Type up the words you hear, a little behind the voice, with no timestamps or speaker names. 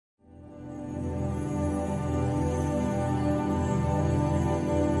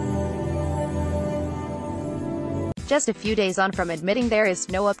Just a few days on from admitting there is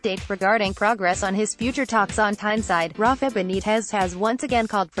no update regarding progress on his future talks on Tyneside, Rafa Benitez has once again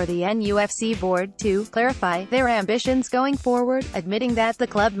called for the NUFC board to clarify their ambitions going forward, admitting that the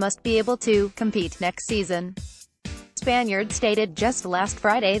club must be able to compete next season. Spaniard stated just last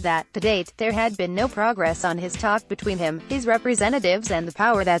Friday that, to date, there had been no progress on his talk between him, his representatives and the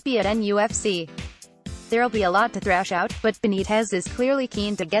power that be at NUFC. There'll be a lot to thrash out, but Benitez is clearly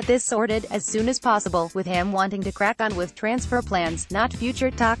keen to get this sorted as soon as possible, with him wanting to crack on with transfer plans, not future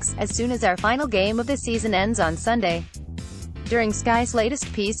talks, as soon as our final game of the season ends on Sunday. During Sky's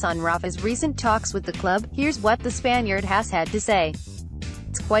latest piece on Rafa's recent talks with the club, here's what the Spaniard has had to say.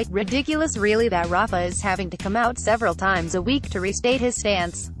 It's quite ridiculous really that Rafa is having to come out several times a week to restate his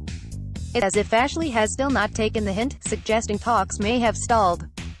stance. It's as if Ashley has still not taken the hint, suggesting talks may have stalled.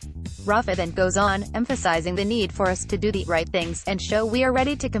 Rafa then goes on, emphasizing the need for us to do the right things, and show we are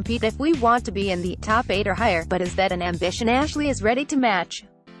ready to compete if we want to be in the top 8 or higher, but is that an ambition Ashley is ready to match?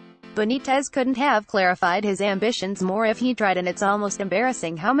 Benitez couldn't have clarified his ambitions more if he tried, and it's almost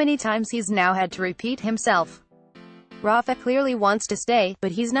embarrassing how many times he's now had to repeat himself. Rafa clearly wants to stay,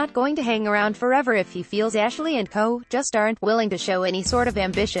 but he's not going to hang around forever if he feels Ashley and co. just aren't willing to show any sort of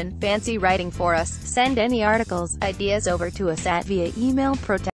ambition. Fancy writing for us? Send any articles, ideas over to us at via email